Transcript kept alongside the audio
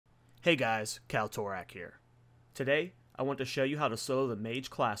Hey guys, KallTorak here. Today, I want to show you how to solo the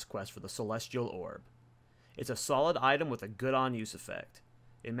Mage class quest for the Celestial Orb. It's a solid item with a good on-use effect.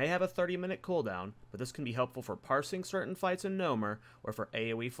 It may have a 30-minute cooldown, but this can be helpful for parsing certain fights in Nomer or for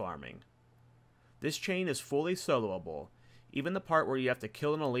AoE farming. This chain is fully soloable, even the part where you have to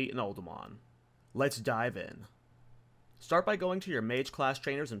kill an elite in Uldaman. Let's dive in. Start by going to your Mage class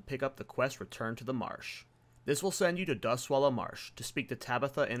trainers and pick up the quest Return to the Marsh. This will send you to Dustswallow Marsh to speak to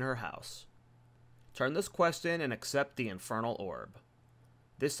Tabitha in her house. Turn this quest in and accept the Infernal Orb.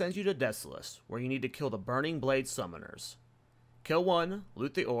 This sends you to Desolus, where you need to kill the Burning Blade summoners. Kill one,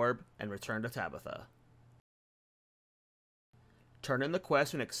 loot the orb, and return to Tabitha. Turn in the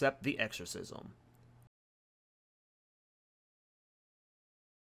quest and accept the Exorcism.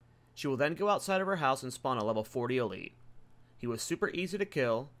 She will then go outside of her house and spawn a level 40 elite. He was super easy to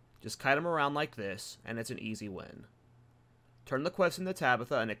kill, just kite him around like this, and it's an easy win. Turn the quest into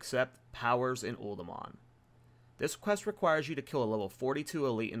Tabitha and accept Powers in Uldaman. This quest requires you to kill a level 42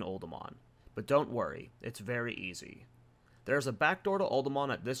 elite in Uldaman, but don't worry, it's very easy. There is a backdoor to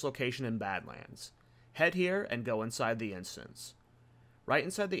Uldaman at this location in Badlands. Head here and go inside the instance. Right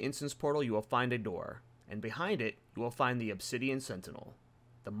inside the instance portal you will find a door, and behind it you will find the Obsidian Sentinel,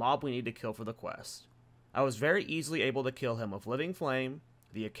 the mob we need to kill for the quest. I was very easily able to kill him with Living Flame,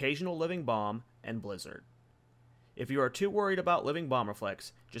 the occasional Living Bomb, and Blizzard. If you are too worried about Living Bomb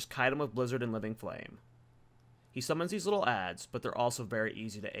Reflex, just kite him with Blizzard and Living Flame. He summons these little ads, but they're also very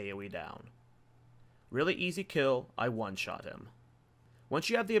easy to AoE down. Really easy kill, I one-shot him. Once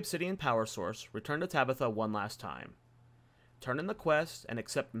you have the Obsidian power source, return to Tabitha one last time. Turn in the quest and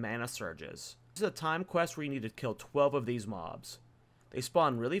accept Mana Surges. This is a time quest where you need to kill 12 of these mobs. They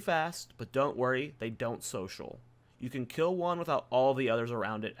spawn really fast, but don't worry, they don't social. You can kill one without all the others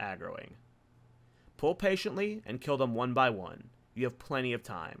around it aggroing. Pull patiently and kill them one by one. You have plenty of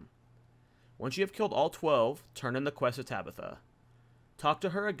time. Once you have killed all 12, turn in the quest to Tabitha. Talk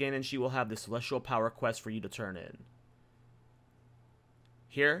to her again and she will have the Celestial Power quest for you to turn in.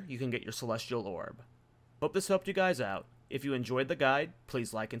 Here, you can get your Celestial Orb. Hope this helped you guys out. If you enjoyed the guide,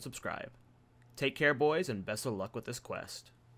 please like and subscribe. Take care, boys, and best of luck with this quest.